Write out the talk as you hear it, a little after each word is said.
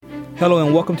Hello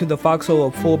and welcome to the Foxhole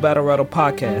of Full Battle Rattle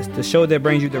podcast, the show that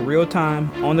brings you the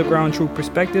real-time, on-the-ground true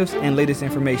perspectives and latest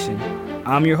information.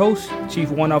 I'm your host,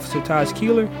 Chief Warrant Officer Taj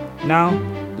Keeler. Now,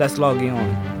 let's log in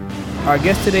on. Our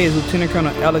guest today is Lieutenant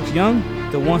Colonel Alex Jung,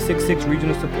 the 166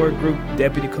 Regional Support Group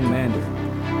Deputy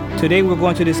Commander. Today we're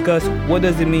going to discuss what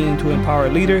does it mean to empower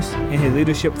leaders and his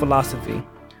leadership philosophy.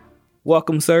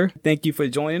 Welcome, sir. Thank you for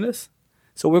joining us.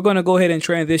 So we're going to go ahead and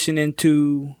transition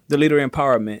into the leader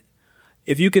empowerment.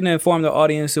 If you can inform the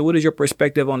audience, so what is your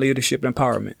perspective on leadership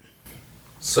empowerment?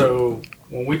 So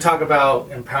when we talk about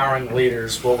empowering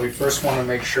leaders, what we first want to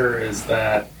make sure is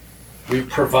that we've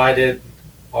provided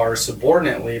our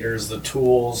subordinate leaders the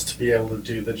tools to be able to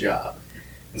do the job.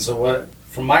 And so what,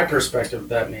 from my perspective,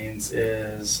 that means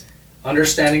is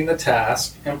understanding the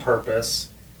task and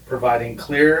purpose, providing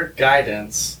clear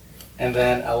guidance, and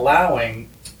then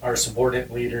allowing our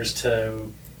subordinate leaders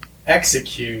to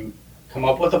execute, come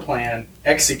up with a plan,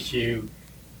 execute,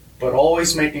 but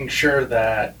always making sure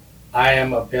that I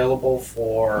am available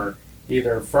for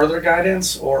either further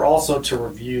guidance or also to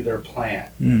review their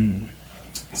plan.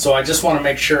 So I just want to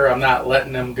make sure I'm not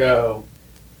letting them go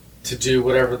to do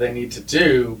whatever they need to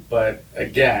do, but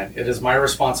again, it is my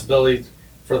responsibility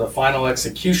for the final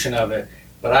execution of it,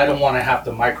 but I don't want to have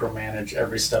to micromanage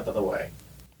every step of the way.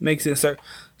 Makes sense, sir.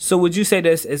 So would you say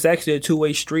that it's actually a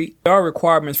two-way street? There are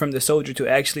requirements from the soldier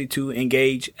to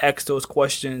engage, ask those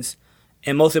questions,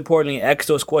 and most importantly, ask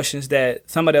those questions that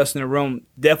somebody else in the room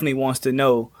definitely wants to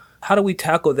know. How do we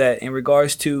tackle that in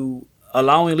regards to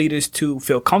allowing leaders to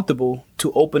feel comfortable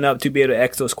to open up to be able to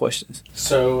ask those questions?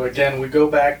 So again, we go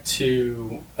back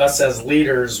to us as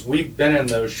leaders. We've been in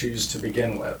those shoes to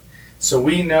begin with. So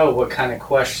we know what kind of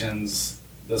questions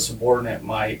the subordinate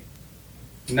might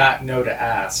not know to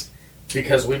ask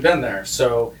because we've been there.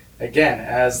 So again,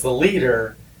 as the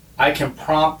leader, I can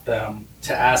prompt them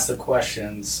to ask the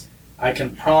questions. I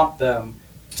can prompt them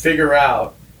figure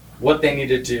out what they need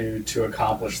to do to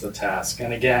accomplish the task.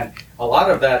 And again, a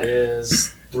lot of that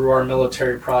is through our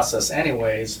military process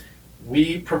anyways.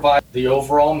 We provide the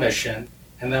overall mission,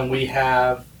 and then we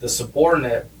have the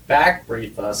subordinate back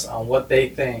brief us on what they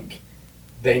think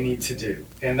they need to do.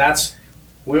 And that's,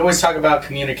 we always talk about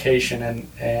communication,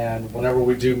 and whenever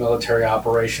we do military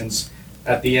operations,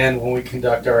 at the end when we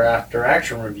conduct our after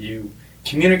action review,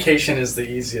 communication is the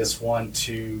easiest one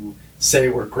to say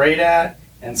we're great at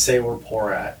and say we're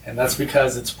poor at. And that's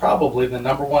because it's probably the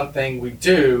number one thing we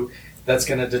do that's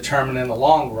going to determine in the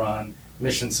long run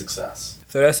mission success.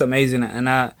 So that's amazing, and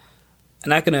I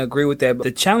can agree with that. But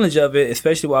the challenge of it,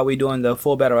 especially while we're doing the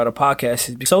Full Battle Rattle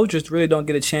podcast, is soldiers really don't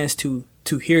get a chance to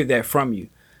hear that from you.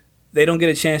 They don't get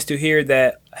a chance to hear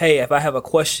that, hey, if I have a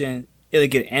question, it'll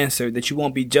get answered, that you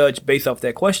won't be judged based off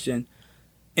that question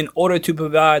in order to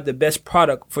provide the best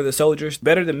product for the soldiers,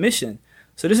 better the mission.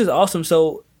 So this is awesome.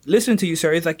 So listening to you,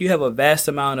 sir, it's like you have a vast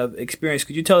amount of experience.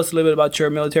 Could you tell us a little bit about your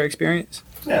military experience?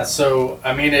 Yeah, so,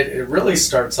 I mean, it really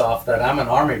starts off that I'm an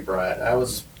Army brat. I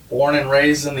was born and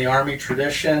raised in the Army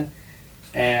tradition,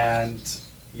 and,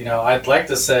 you know, I'd like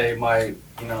to say my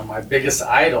biggest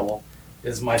idol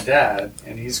is my dad,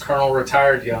 and he's Colonel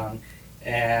Retired Young,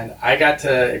 and I got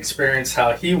to experience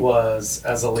how he was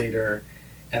as a leader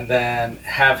and then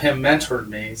have him mentored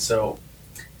me. So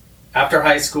after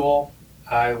high school,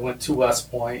 I went to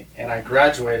West Point and I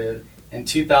graduated in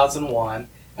 2001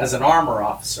 as an armor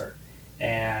officer.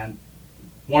 And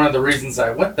one of the reasons I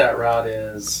went that route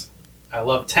is I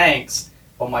love tanks,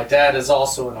 but my dad is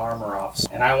also an armor officer,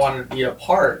 and I wanted to be a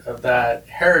part of that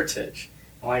heritage.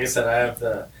 And like I said, I have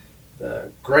the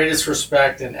greatest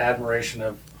respect and admiration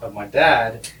of my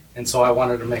dad, and so I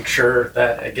wanted to make sure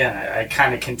that, again, I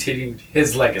kind of continued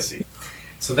his legacy.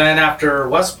 So then after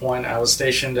West Point, I was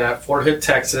stationed at Fort Hood,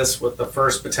 Texas with the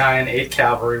 1st Battalion, 8th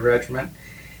Cavalry Regiment,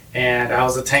 and I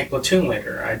was a tank platoon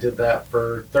leader. I did that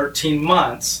for 13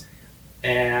 months,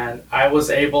 and I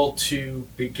was able to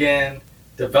begin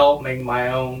developing my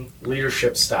own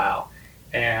leadership style.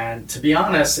 And to be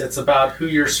honest, it's about who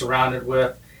you're surrounded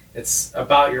with. It's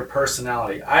about your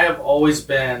personality. I have always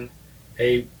been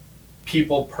a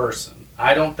people person.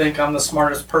 I don't think I'm the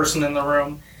smartest person in the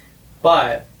room,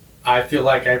 but I feel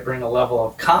like I bring a level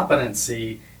of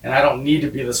competency, and I don't need to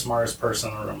be the smartest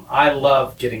person in the room. I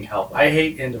love getting help. I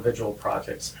hate individual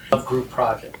projects. I love group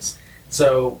projects.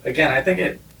 So again, I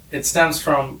think it stems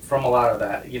from a lot of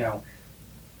that. You know,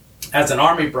 as an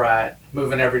Army brat,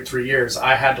 moving every 3 years,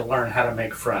 I had to learn how to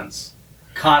make friends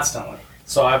constantly.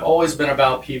 So I've always been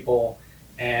about people,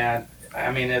 and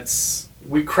I mean,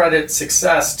 we credit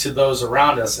success to those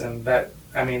around us, and that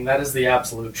is the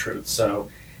absolute truth. So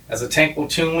as a tank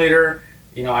platoon leader,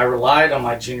 I relied on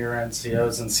my junior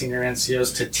NCOs and senior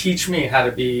NCOs to teach me how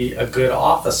to be a good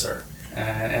officer.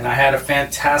 And I had a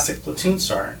fantastic platoon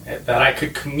sergeant that I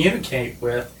could communicate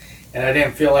with, and I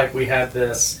didn't feel like we had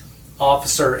this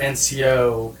officer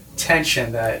NCO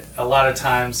tension that a lot of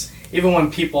times, even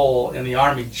when people in the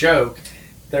Army joke,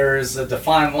 there's a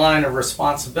defined line of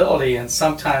responsibility, and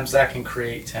sometimes that can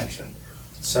create tension.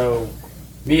 So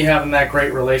me having that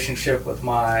great relationship with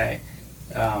my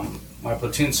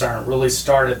platoon sergeant really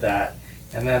started that.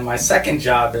 And then my second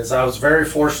job is I was very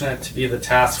fortunate to be the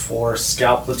task force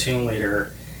scout platoon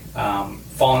leader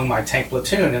following my tank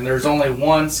platoon. And there's only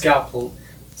one scout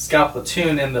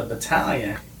platoon in the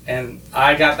battalion. And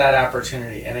I got that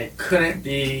opportunity. And it couldn't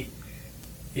be,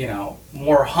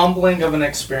 more humbling of an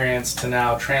experience to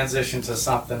now transition to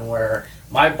something where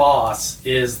my boss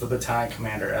is the battalion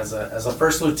commander. As a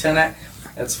first lieutenant,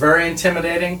 it's very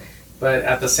intimidating. But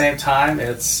at the same time,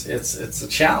 it's a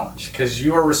challenge because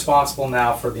you are responsible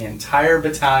now for the entire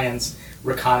battalion's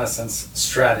reconnaissance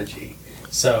strategy.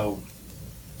 So,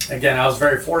 again, I was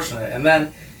very fortunate. And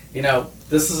then,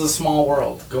 this is a small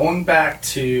world. Going back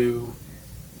to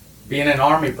being an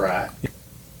Army brat,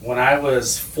 when I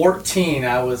was 14,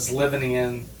 I was living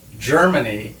in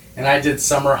Germany, and I did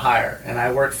summer hire, and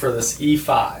I worked for this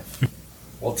E5.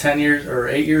 Well,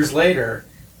 8 years later,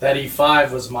 that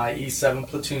E5 was my E7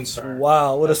 platoon sergeant.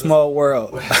 Wow, what a small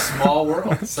world. What a small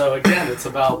world. So again, it's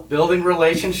about building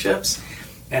relationships.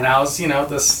 And I was,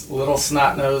 this little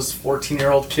snot-nosed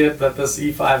 14-year-old kid that this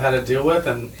E5 had to deal with.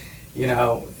 And,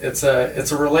 it's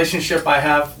a relationship I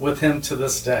have with him to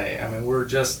this day. I mean,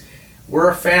 we're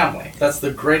a family. That's the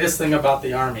greatest thing about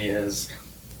the Army is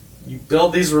you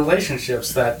build these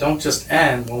relationships that don't just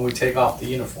end when we take off the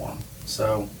uniform.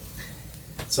 So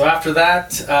after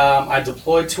that, I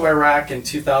deployed to Iraq in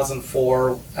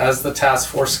 2004 as the Task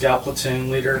Force Scout Platoon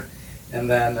leader. And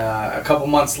then a couple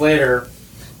months later,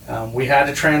 we had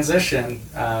to transition.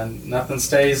 Nothing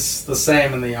stays the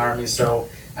same in the Army. So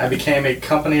I became a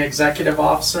company executive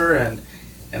officer. And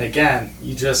again,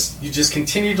 you just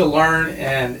continue to learn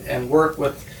and work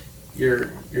with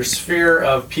your sphere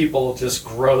of people just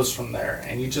grows from there.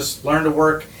 And you just learn to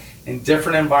work in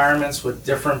different environments with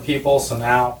different people. So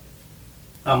now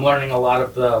I'm learning a lot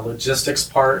of the logistics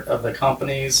part of the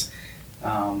companies,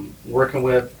 working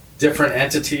with different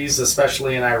entities,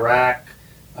 especially in Iraq,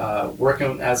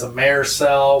 working as a mayor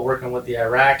cell, working with the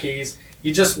Iraqis.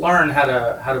 You just learn how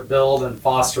to build and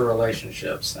foster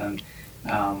relationships. And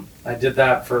I did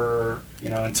that for,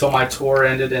 until my tour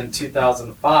ended in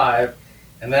 2005.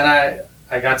 And then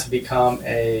I got to become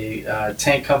a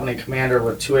tank company commander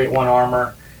with 281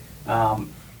 Armor,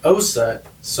 OSUT.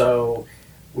 So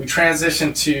we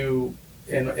transitioned to,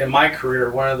 in my career,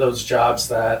 one of those jobs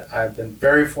that I've been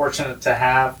very fortunate to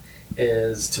have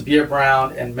is to be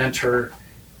around and mentor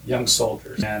young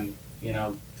soldiers. And,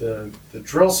 the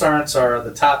drill sergeants are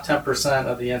the top 10%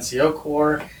 of the NCO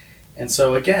Corps. And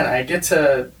so, again, I get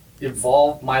to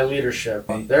evolve my leadership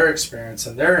on their experience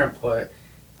and their input,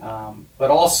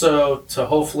 but also to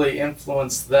hopefully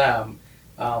influence them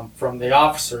from the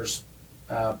officer's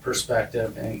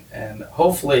perspective and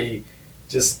hopefully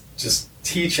just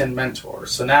teach and mentor.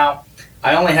 So now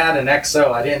I only had an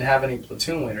XO. I didn't have any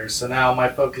platoon leaders. So now my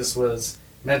focus was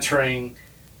mentoring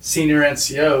senior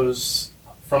NCOs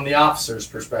from the officer's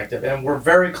perspective. And we're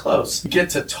very close. You get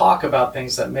to talk about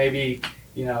things that maybe,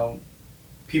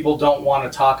 people don't want to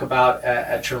talk about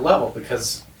at your level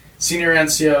because senior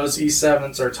NCOs,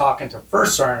 E7s are talking to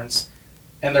first sergeants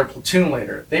and their platoon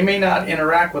leader. They may not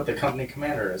interact with the company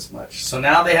commander as much. So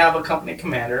now they have a company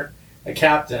commander, a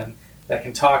captain, that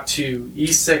can talk to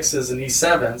E6s and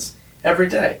E7s every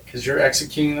day because you're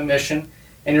executing the mission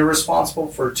and you're responsible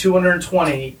for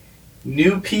 220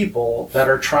 new people that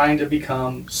are trying to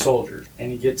become soldiers.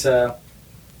 And you get to,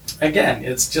 again,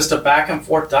 it's just a back and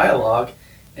forth dialogue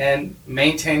and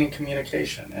maintaining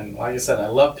communication. And like I said, I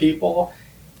love people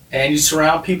and you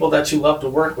surround people that you love to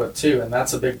work with too. And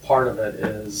that's a big part of it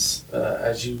is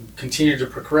as you continue to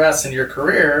progress in your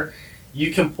career,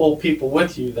 you can pull people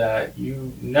with you that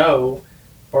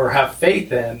or have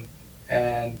faith in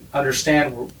and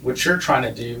understand what you're trying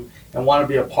to do and want to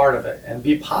be a part of it and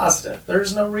be positive.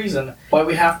 There's no reason why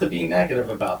we have to be negative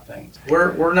about things.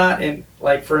 We're not in,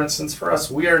 like for instance for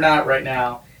us, we are not right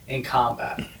now in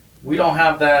combat. We don't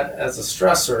have that as a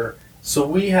stressor, so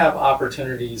we have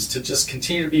opportunities to just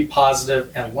continue to be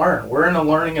positive and learn. We're in a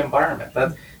learning environment.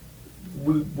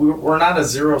 We're not a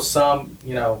zero-sum,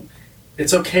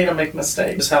 it's okay to make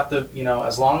mistakes. You just have to,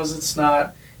 as long as it's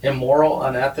not immoral,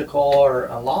 unethical, or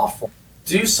unlawful,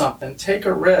 do something, take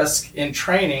a risk in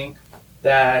training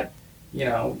that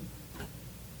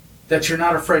that you're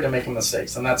not afraid of making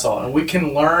mistakes, and that's all. And we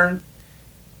can learn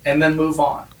and then move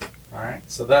on. All right.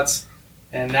 So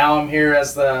and now I'm here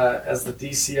as the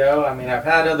DCO. I mean, I've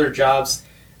had other jobs.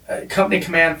 Company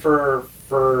command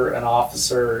for an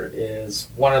officer is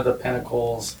one of the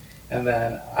pinnacles, and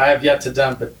then I have yet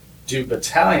to do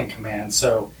battalion command.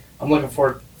 So I'm looking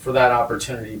forward for that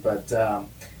opportunity. But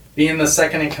being the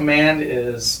second in command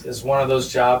is one of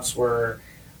those jobs where,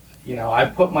 I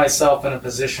put myself in a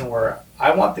position where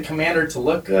I want the commander to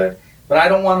look good, but I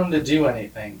don't want him to do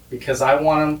anything, because I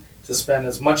want him to spend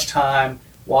as much time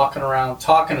walking around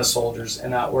talking to soldiers and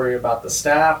not worry about the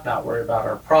staff, not worry about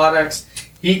our products.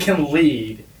 He can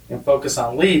lead and focus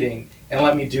on leading and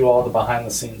let me do all the behind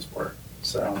the scenes work.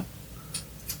 So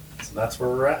that's where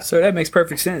we're at. So that makes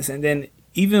perfect sense. And then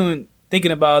even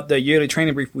thinking about the yearly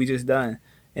training brief we just done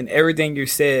and everything you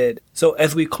said, so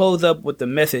as we close up with the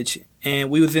message, and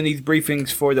we was in these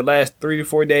briefings for the last 3 to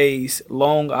 4 days,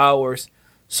 long hours.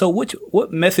 So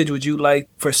what message would you like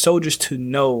for soldiers to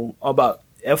know about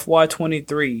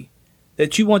FY23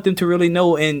 that you want them to really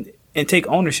know and take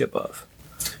ownership of?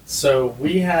 So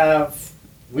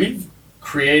we've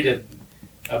created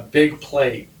a big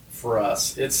plate for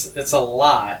us. It's a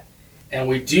lot, and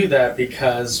we do that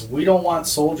because we don't want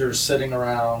soldiers sitting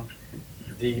around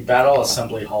the battle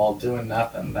assembly hall doing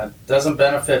nothing. That doesn't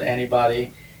benefit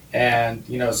anybody. And,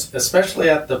 especially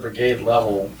at the brigade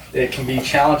level, it can be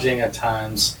challenging at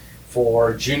times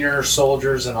for junior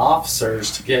soldiers and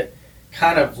officers to get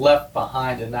kind of left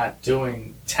behind and not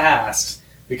doing tasks,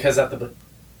 because at the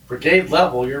brigade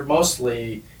level, you're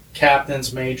mostly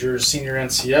captains, majors, senior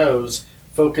NCOs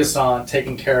focused on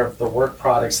taking care of the work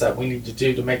products that we need to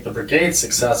do to make the brigade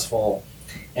successful.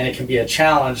 And it can be a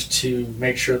challenge to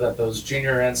make sure that those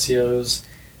junior NCOs,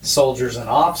 soldiers, and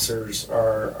officers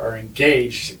are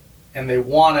engaged and they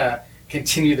want to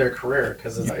continue their career,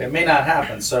 because it may not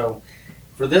happen. So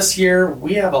for this year,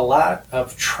 we have a lot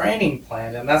of training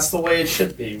planned, and that's the way it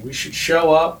should be. We should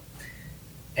show up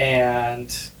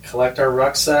and collect our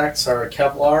rucksacks, our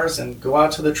Kevlars, and go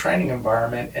out to the training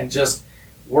environment and just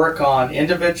work on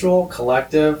individual,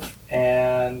 collective,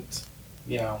 and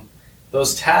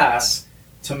those tasks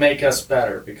to make us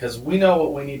better, because we know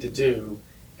what we need to do,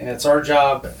 and it's our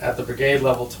job at the brigade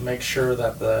level to make sure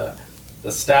that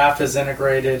the staff is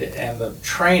integrated and the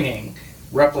training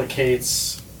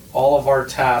replicates all of our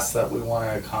tasks that we want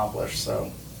to accomplish.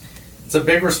 So it's a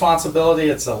big responsibility.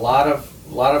 It's a lot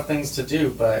of things to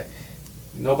do, but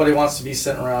nobody wants to be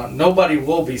sitting around. Nobody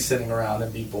will be sitting around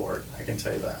and be bored. I can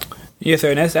tell you that. Yes, sir,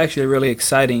 and that's actually really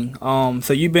exciting.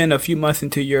 So you've been a few months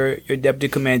into your deputy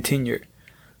command tenure.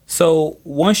 So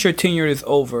once your tenure is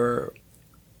over,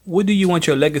 what do you want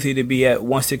your legacy to be at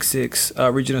 166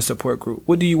 Regional Support Group?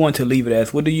 What do you want to leave it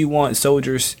as? What do you want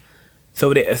soldiers,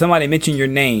 so that if somebody mentioned your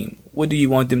name, what do you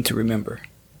want them to remember?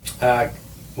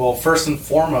 Well, first and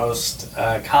foremost,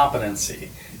 competency.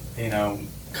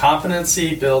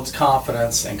 Competency builds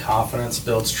confidence, and confidence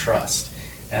builds trust.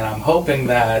 And I'm hoping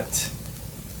that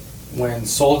when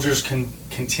soldiers can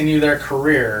continue their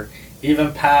career,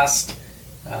 even past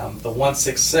the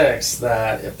 166,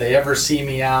 that if they ever see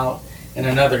me out in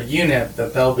another unit,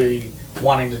 that they'll be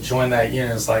wanting to join that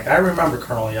unit. It's like, I remember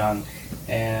Colonel Jung,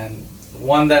 and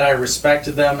one, that I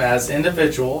respected them as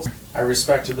individuals, I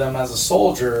respected them as a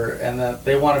soldier, and that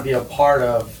they want to be a part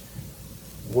of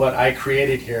what I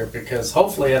created here, because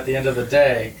hopefully at the end of the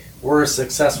day, we're a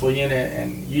successful unit.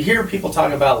 And you hear people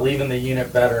talk about leaving the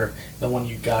unit better than when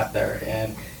you got there,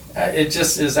 and it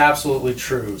just is absolutely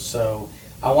true. So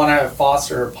I want to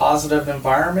foster a positive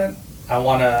environment. I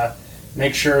want to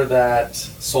make sure that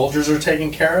soldiers are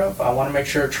taken care of. I want to make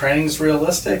sure training is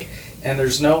realistic and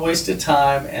there's no wasted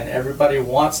time, and everybody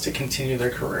wants to continue their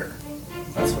career.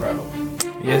 That's what I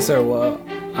hope. Yes, sir. Well,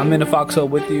 I'm in the foxhole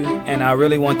with you, and I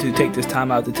really want to take this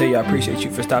time out to tell you I appreciate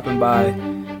you for stopping by,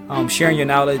 sharing your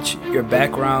knowledge, your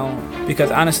background,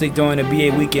 because honestly, during the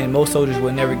BA weekend, most soldiers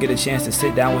will never get a chance to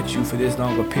sit down with you for this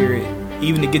long a period,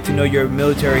 even to get to know your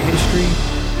military history,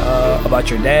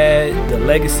 about your dad, the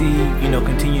legacy,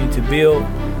 continuing to build.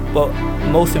 But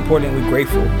most importantly, we're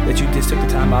grateful that you just took the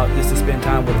time out just to spend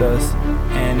time with us,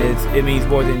 and it means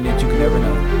more than that you could ever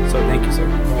know. So thank you, sir.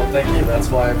 Well, thank you. That's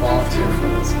why I volunteered for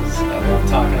this, because I love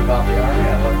talking about the Army.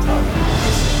 I love talking about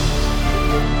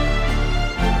this.